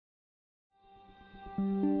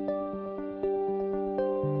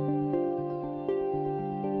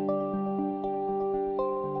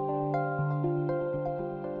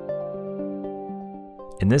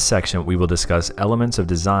In this section, we will discuss elements of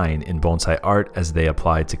design in bonsai art as they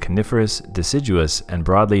apply to coniferous, deciduous, and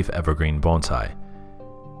broadleaf evergreen bonsai.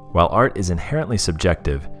 While art is inherently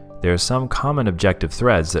subjective, there are some common objective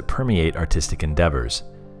threads that permeate artistic endeavors.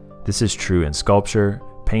 This is true in sculpture,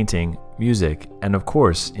 painting, music, and of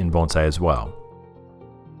course in bonsai as well.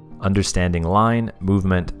 Understanding line,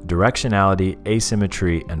 movement, directionality,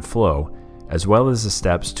 asymmetry, and flow, as well as the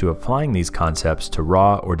steps to applying these concepts to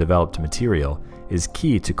raw or developed material, is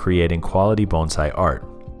key to creating quality bonsai art.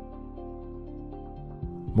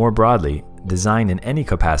 More broadly, design in any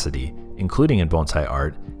capacity, including in bonsai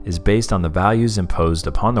art, is based on the values imposed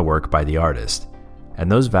upon the work by the artist,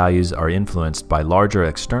 and those values are influenced by larger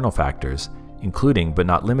external factors, including but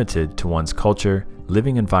not limited to one's culture,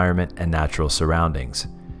 living environment, and natural surroundings.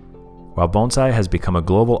 While bonsai has become a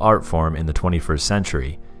global art form in the 21st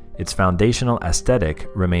century, its foundational aesthetic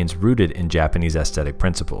remains rooted in Japanese aesthetic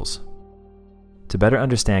principles. To better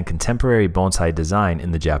understand contemporary bonsai design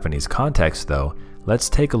in the Japanese context, though, let's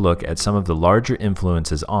take a look at some of the larger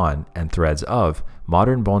influences on and threads of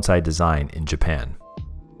modern bonsai design in Japan.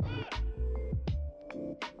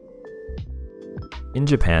 In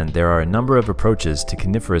Japan, there are a number of approaches to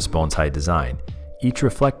coniferous bonsai design, each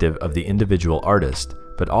reflective of the individual artist,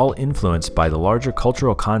 but all influenced by the larger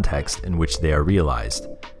cultural context in which they are realized.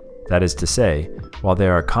 That is to say, while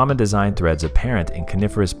there are common design threads apparent in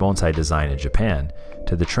coniferous bonsai design in Japan,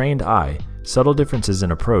 to the trained eye, subtle differences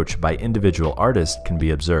in approach by individual artists can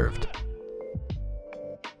be observed.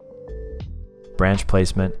 Branch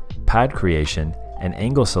placement, pad creation, and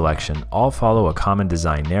angle selection all follow a common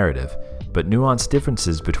design narrative, but nuanced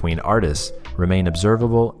differences between artists remain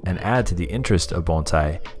observable and add to the interest of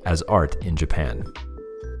bonsai as art in Japan.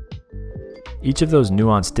 Each of those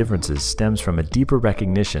nuanced differences stems from a deeper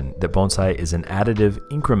recognition that bonsai is an additive,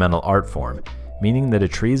 incremental art form, meaning that a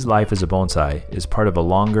tree's life as a bonsai is part of a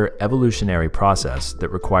longer evolutionary process that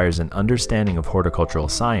requires an understanding of horticultural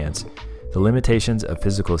science, the limitations of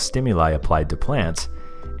physical stimuli applied to plants,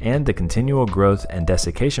 and the continual growth and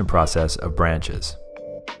desiccation process of branches.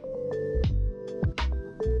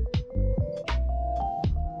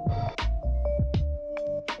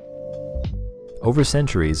 Over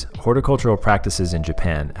centuries, horticultural practices in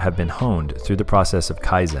Japan have been honed through the process of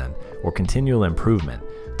kaizen, or continual improvement,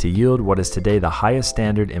 to yield what is today the highest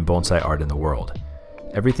standard in bonsai art in the world.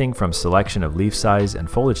 Everything from selection of leaf size and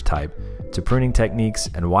foliage type to pruning techniques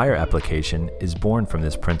and wire application is born from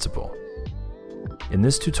this principle. In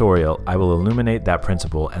this tutorial, I will illuminate that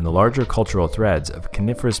principle and the larger cultural threads of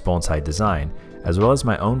coniferous bonsai design, as well as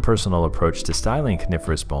my own personal approach to styling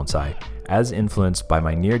coniferous bonsai, as influenced by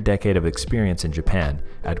my near decade of experience in Japan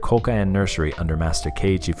at Kouka-en Nursery under Master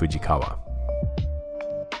Keiichi Fujikawa.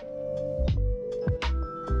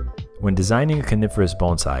 When designing a coniferous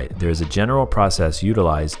bonsai, there is a general process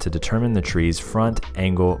utilized to determine the tree's front,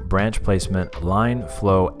 angle, branch placement, line,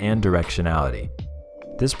 flow, and directionality.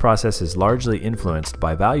 This process is largely influenced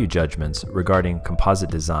by value judgments regarding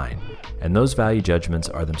composite design, and those value judgments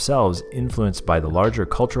are themselves influenced by the larger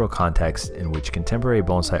cultural context in which contemporary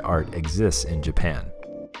bonsai art exists in Japan.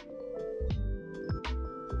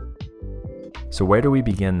 So where do we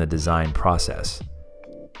begin the design process?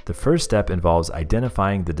 The first step involves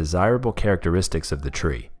identifying the desirable characteristics of the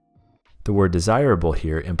tree. The word desirable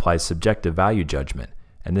here implies subjective value judgment,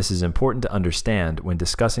 and this is important to understand when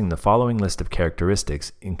discussing the following list of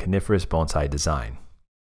characteristics in coniferous bonsai design.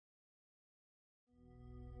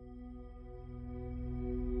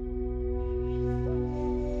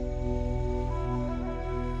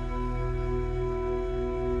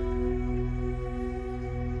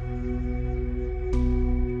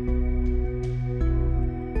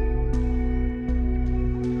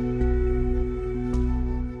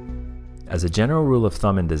 As a general rule of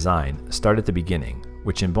thumb in design, start at the beginning,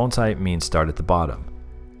 which in bonsai means start at the bottom.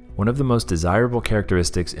 One of the most desirable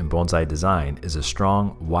characteristics in bonsai design is a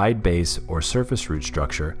strong, wide base or surface root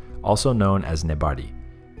structure, also known as nebari.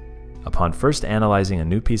 Upon first analyzing a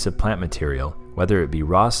new piece of plant material, whether it be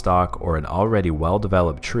raw stock or an already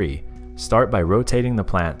well-developed tree, start by rotating the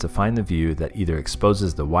plant to find the view that either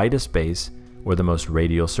exposes the widest base or the most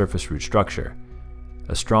radial surface root structure.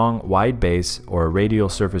 A strong, wide base or a radial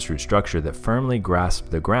surface root structure that firmly grasps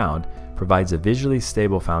the ground provides a visually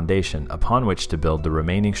stable foundation upon which to build the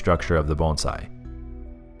remaining structure of the bonsai.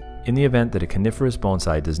 In the event that a coniferous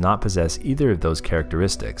bonsai does not possess either of those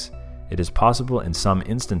characteristics, it is possible in some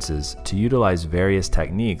instances to utilize various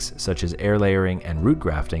techniques such as air layering and root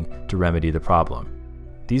grafting to remedy the problem.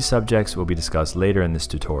 These subjects will be discussed later in this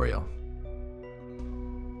tutorial.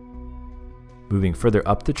 Moving further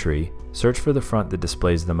up the tree, search for the front that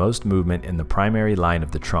displays the most movement in the primary line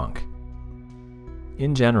of the trunk.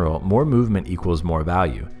 In general, more movement equals more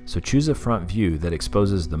value, so choose a front view that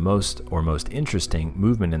exposes the most or most interesting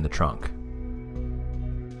movement in the trunk.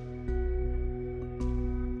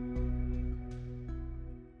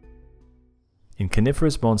 In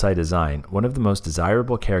coniferous bonsai design, one of the most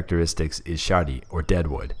desirable characteristics is shari, or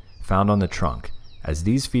deadwood, found on the trunk, as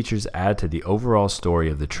these features add to the overall story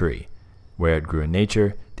of the tree, where it grew in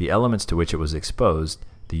nature, the elements to which it was exposed,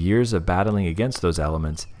 the years of battling against those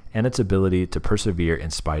elements, and its ability to persevere in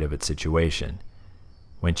spite of its situation.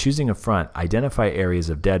 When choosing a front, identify areas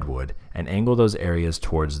of deadwood and angle those areas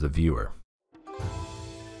towards the viewer.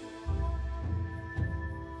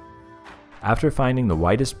 After finding the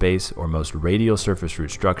widest base or most radial surface root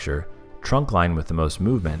structure, trunk line with the most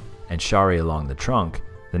movement, and shari along the trunk,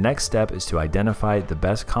 the next step is to identify the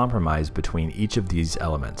best compromise between each of these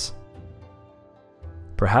elements.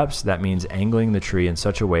 Perhaps that means angling the tree in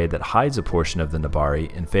such a way that hides a portion of the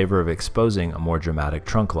nabari in favor of exposing a more dramatic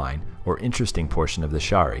trunk line or interesting portion of the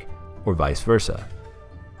shari, or vice versa.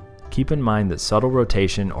 Keep in mind that subtle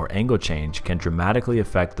rotation or angle change can dramatically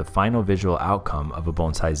affect the final visual outcome of a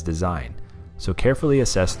bonsai's design, so carefully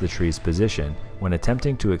assess the tree's position when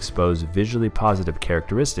attempting to expose visually positive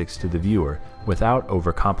characteristics to the viewer without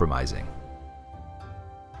over-compromising.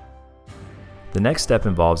 The next step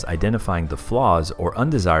involves identifying the flaws or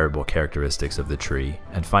undesirable characteristics of the tree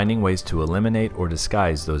and finding ways to eliminate or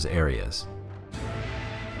disguise those areas.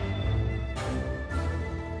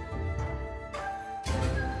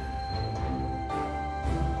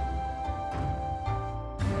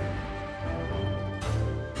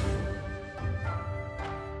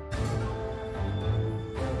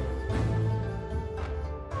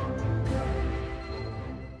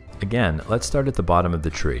 Again, let's start at the bottom of the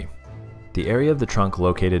tree. The area of the trunk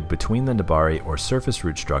located between the nabari or surface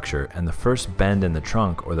root structure and the first bend in the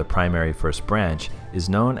trunk or the primary first branch is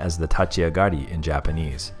known as the tachiagari in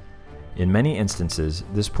Japanese. In many instances,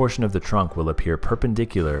 this portion of the trunk will appear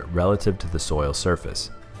perpendicular relative to the soil surface.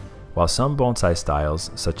 While some bonsai styles,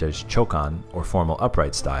 such as Kouka-en or formal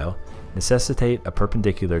upright style, necessitate a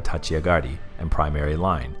perpendicular tachiagari and primary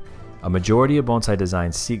line, a majority of bonsai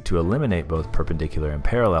designs seek to eliminate both perpendicular and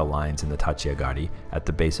parallel lines in the tachiagari at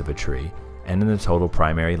the base of a tree and in the total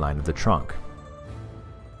primary line of the trunk.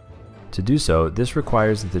 To do so, this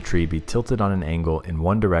requires that the tree be tilted on an angle in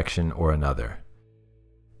one direction or another.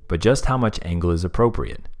 But just how much angle is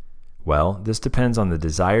appropriate? Well, this depends on the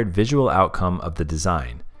desired visual outcome of the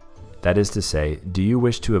design. That is to say, do you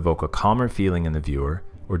wish to evoke a calmer feeling in the viewer,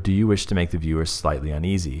 or do you wish to make the viewer slightly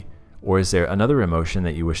uneasy? Or is there another emotion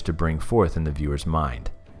that you wish to bring forth in the viewer's mind?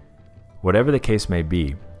 Whatever the case may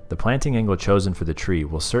be, the planting angle chosen for the tree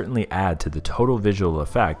will certainly add to the total visual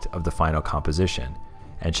effect of the final composition,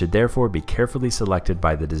 and should therefore be carefully selected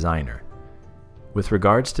by the designer. With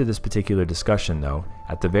regards to this particular discussion though,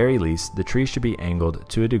 at the very least, the tree should be angled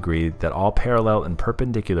to a degree that all parallel and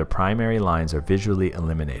perpendicular primary lines are visually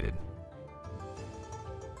eliminated.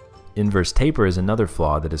 Inverse taper is another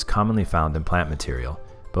flaw that is commonly found in plant material,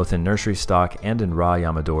 both in nursery stock and in raw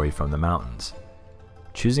yamadori from the mountains.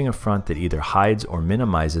 Choosing a front that either hides or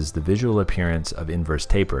minimizes the visual appearance of inverse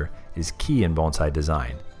taper is key in bonsai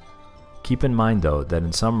design. Keep in mind though that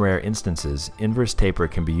in some rare instances, inverse taper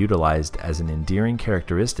can be utilized as an endearing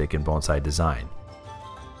characteristic in bonsai design.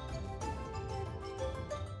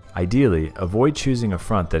 Ideally, avoid choosing a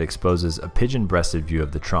front that exposes a pigeon-breasted view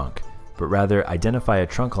of the trunk, but rather identify a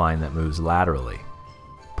trunk line that moves laterally.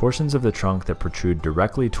 Portions of the trunk that protrude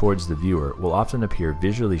directly towards the viewer will often appear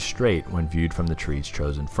visually straight when viewed from the tree's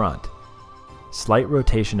chosen front. Slight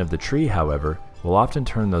rotation of the tree, however, will often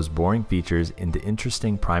turn those boring features into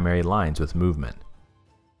interesting primary lines with movement.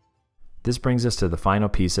 This brings us to the final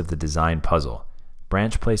piece of the design puzzle: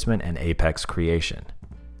 branch placement and apex creation.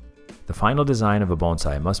 The final design of a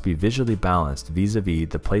bonsai must be visually balanced vis-a-vis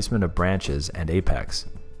the placement of branches and apex.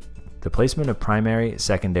 The placement of primary,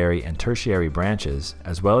 secondary, and tertiary branches,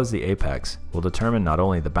 as well as the apex, will determine not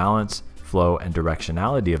only the balance, flow, and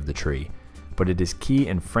directionality of the tree, but it is key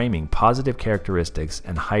in framing positive characteristics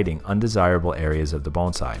and hiding undesirable areas of the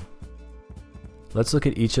bonsai. Let's look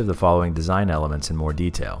at each of the following design elements in more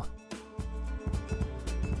detail.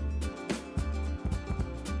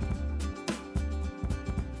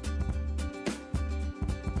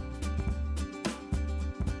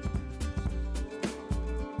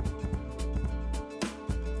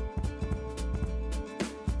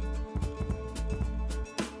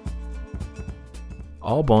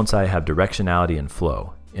 All bonsai have directionality and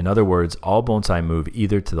flow, In other words, all bonsai move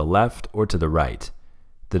either to the left or to the right.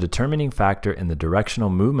 The determining factor in the directional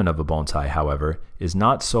movement of a bonsai, however, is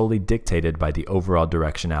not solely dictated by the overall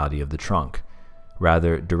directionality of the trunk.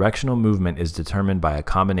 Rather, directional movement is determined by a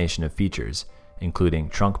combination of features, including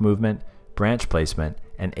trunk movement, branch placement,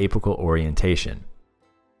 and apical orientation.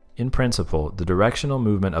 In principle, the directional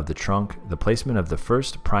movement of the trunk, the placement of the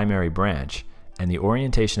first primary branch, and the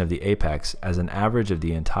orientation of the apex as an average of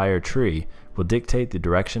the entire tree will dictate the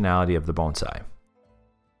directionality of the bonsai.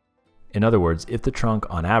 In other words, if the trunk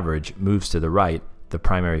on average moves to the right, the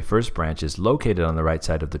primary first branch is located on the right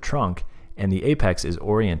side of the trunk, and the apex is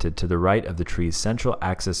oriented to the right of the tree's central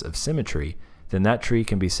axis of symmetry, then that tree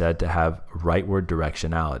can be said to have rightward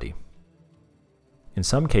directionality. In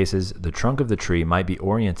some cases, the trunk of the tree might be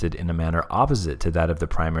oriented in a manner opposite to that of the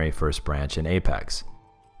primary first branch and apex.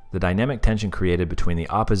 The dynamic tension created between the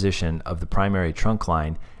opposition of the primary trunk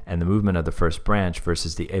line and the movement of the first branch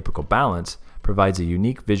versus the apical balance provides a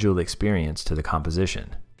unique visual experience to the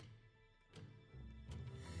composition.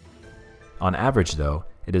 On average, though,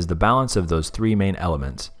 it is the balance of those three main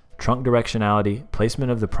elements, trunk directionality,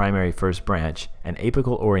 placement of the primary first branch, and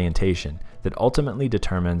apical orientation, that ultimately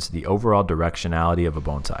determines the overall directionality of a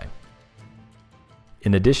bonsai.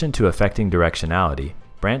 In addition to affecting directionality,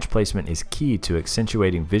 branch placement is key to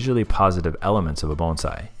accentuating visually positive elements of a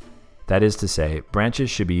bonsai. That is to say, branches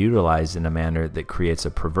should be utilized in a manner that creates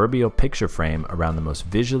a proverbial picture frame around the most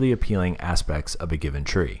visually appealing aspects of a given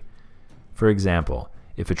tree. For example,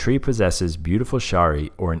 if a tree possesses beautiful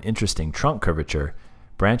shari or an interesting trunk curvature,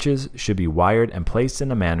 branches should be wired and placed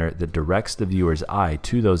in a manner that directs the viewer's eye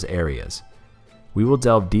to those areas. We will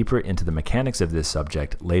delve deeper into the mechanics of this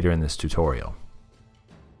subject later in this tutorial.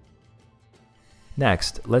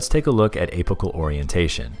 Next, let's take a look at apical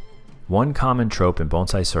orientation. One common trope in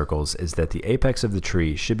bonsai circles is that the apex of the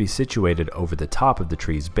tree should be situated over the top of the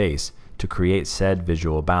tree's base to create said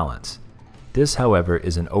visual balance. This, however,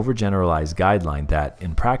 is an overgeneralized guideline that,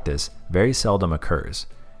 in practice, very seldom occurs.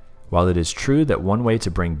 While it is true that one way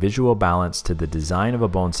to bring visual balance to the design of a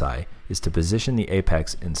bonsai is to position the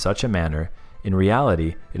apex in such a manner, in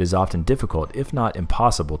reality, it is often difficult, if not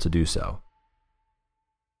impossible, to do so.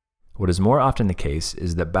 What is more often the case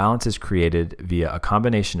is that balance is created via a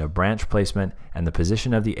combination of branch placement and the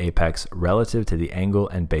position of the apex relative to the angle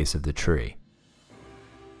and base of the tree.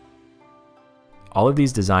 All of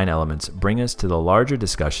these design elements bring us to the larger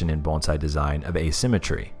discussion in bonsai design of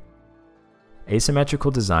asymmetry.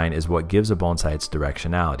 Asymmetrical design is what gives a bonsai its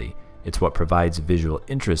directionality. It's what provides visual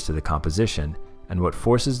interest to the composition and what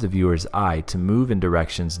forces the viewer's eye to move in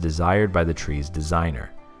directions desired by the tree's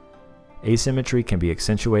designer. Asymmetry can be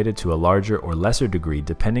accentuated to a larger or lesser degree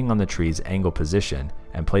depending on the tree's angle position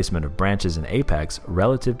and placement of branches and apex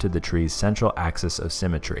relative to the tree's central axis of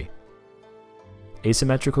symmetry.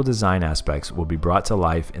 Asymmetrical design aspects will be brought to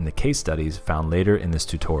life in the case studies found later in this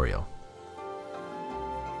tutorial.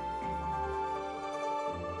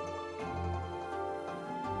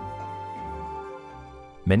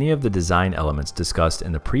 Many of the design elements discussed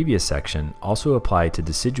in the previous section also apply to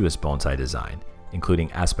deciduous bonsai design,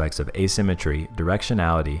 including aspects of asymmetry,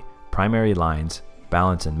 directionality, primary lines,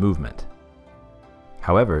 balance, and movement.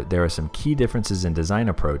 However, there are some key differences in design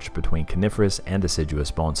approach between coniferous and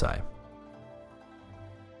deciduous bonsai.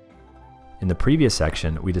 In the previous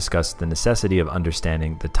section, we discussed the necessity of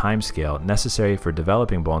understanding the timescale necessary for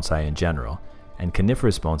developing bonsai in general, and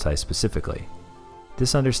coniferous bonsai specifically.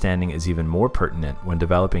 This understanding is even more pertinent when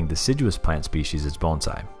developing deciduous plant species as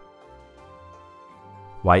bonsai.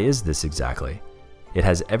 Why is this exactly? It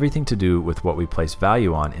has everything to do with what we place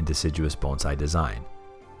value on in deciduous bonsai design.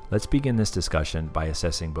 Let's begin this discussion by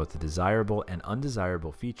assessing both the desirable and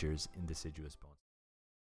undesirable features in deciduous bonsai.